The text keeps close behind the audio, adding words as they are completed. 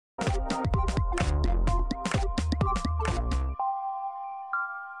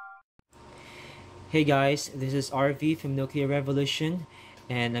Hey guys, this is RV from Nokia Revolution,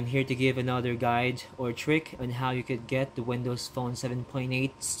 and I'm here to give another guide or trick on how you could get the Windows Phone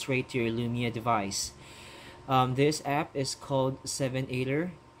 7.8 straight to your Lumia device. This app is called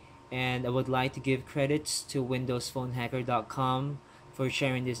SevenEighter, and I would like to give credits to WindowsPhoneHacker.com for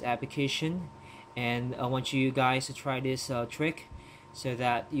sharing this application, and I want you guys to try this trick so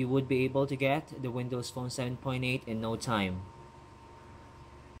that you would be able to get the Windows Phone 7.8 in no time.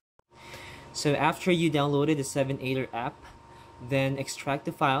 So after you downloaded the SevenEighter app, then extract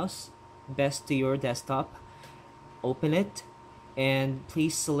the files, best to your desktop, open it, and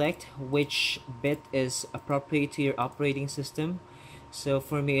please select which bit is appropriate to your operating system. So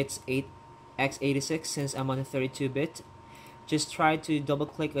for me it's x86 since I'm on a 32-bit. Just try to double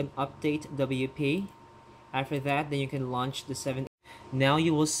click on Update WP. After that, then you can launch the SevenEighter. Now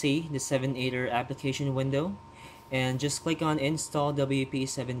you will see the SevenEighter application window, and just click on Install WP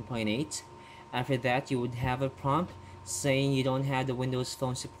 7.8. After that, you would have a prompt saying you don't have the Windows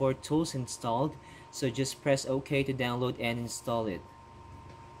Phone support tools installed, so just press OK to download and install it.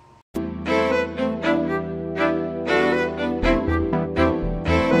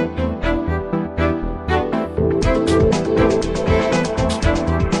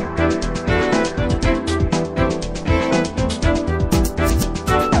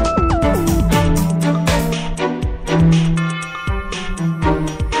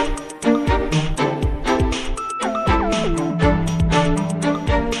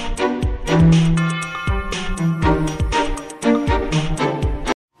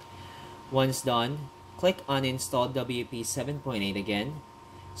 Once done, click on Install WP 7.8 again,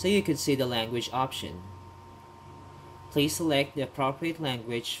 so you can see the language option. Please select the appropriate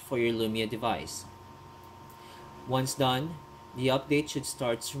language for your Lumia device. Once done, the update should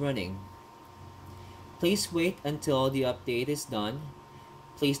start running. Please wait until the update is done.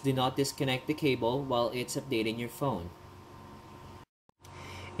 Please do not disconnect the cable while it's updating your phone.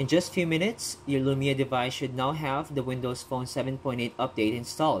 In just a few minutes, your Lumia device should now have the Windows Phone 7.8 update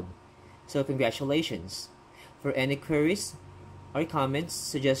installed. So congratulations. For any queries or comments,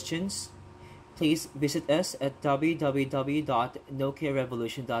 suggestions, please visit us at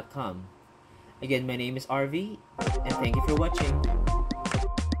www.nokiarevolution.com. Again, my name is RV, and thank you for watching.